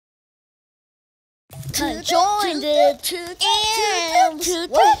Conjoined Imps.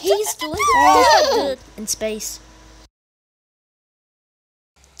 What he's doing in space.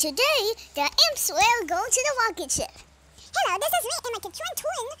 Today, the Imps will go to the rocket ship. Hello, this is me and my conjoined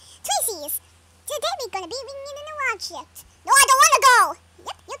twinsies. Today we're gonna be ringing in the rocket ship. No, I don't wanna go!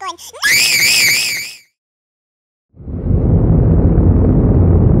 Yep, you're going.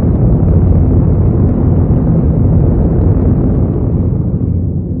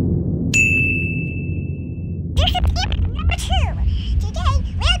 This is Imp number 2. Today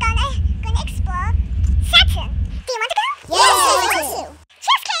we're gonna explore Saturn. Do you want to go? Yes, I want to.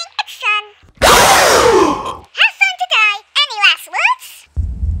 Just kidding, it's fun. Have fun today. Any last words?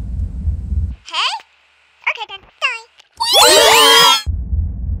 Hey? Okay then, die.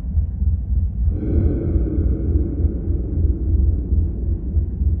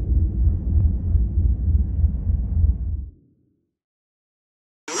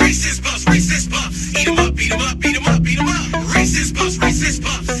 Racist bus, eat 'em up, beat 'em up, beat 'em up, beat 'em up. Racist bus,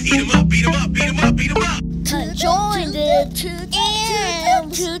 eat 'em up, beat 'em up, beat 'em up, beat 'em up. Conjoined Imps.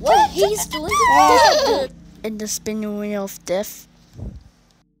 What he's doing in the spinning wheel of death.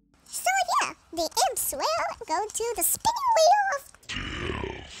 So yeah, the Imps will go to the spinning wheel of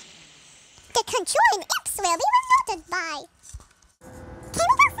the conjoined Imps will be resulted by. Can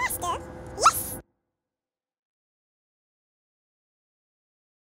we go faster? Yes!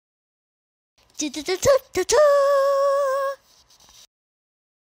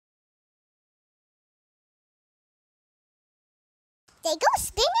 They go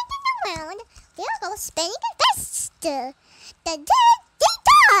spinning around. They'll go spinning faster. They died.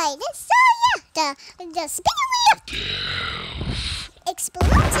 So yeah, the spinning wheel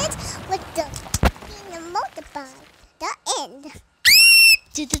exploded with the motorbike. The end.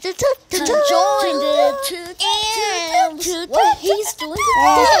 Conjoined Imps. What he's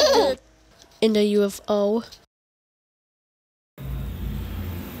doing in the UFO. Hey,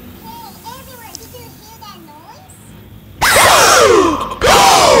 everyone, did you hear that noise?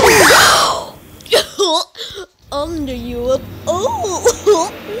 I'm the UFO.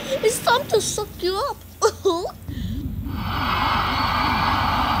 It's time to suck you up.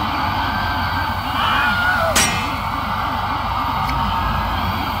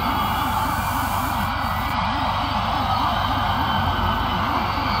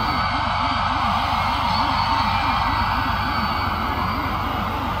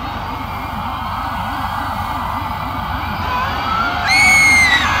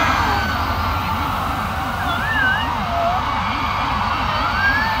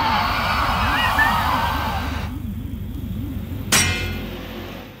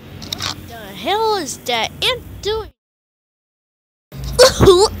 Hell is that imp doing?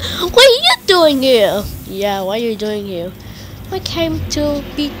 What are you doing here? Yeah, what are you doing here? I came to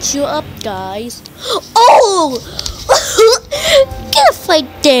beat you up, guys. Oh! Get a fight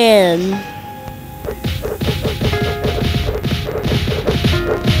then.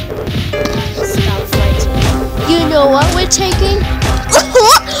 Stop fighting. You know what we're taking?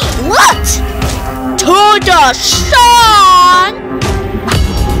 What? To the sun!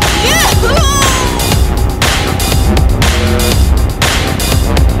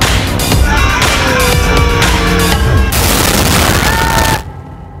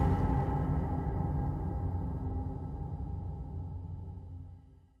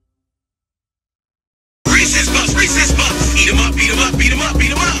 Racist bus, eat 'em up, beat 'em up, beat 'em up,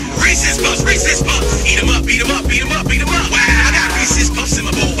 beat 'em up. Racist bus, eat 'em up, beat 'em up, beat 'em up, beat 'em up, beat 'em up. Wow, I got racist bus.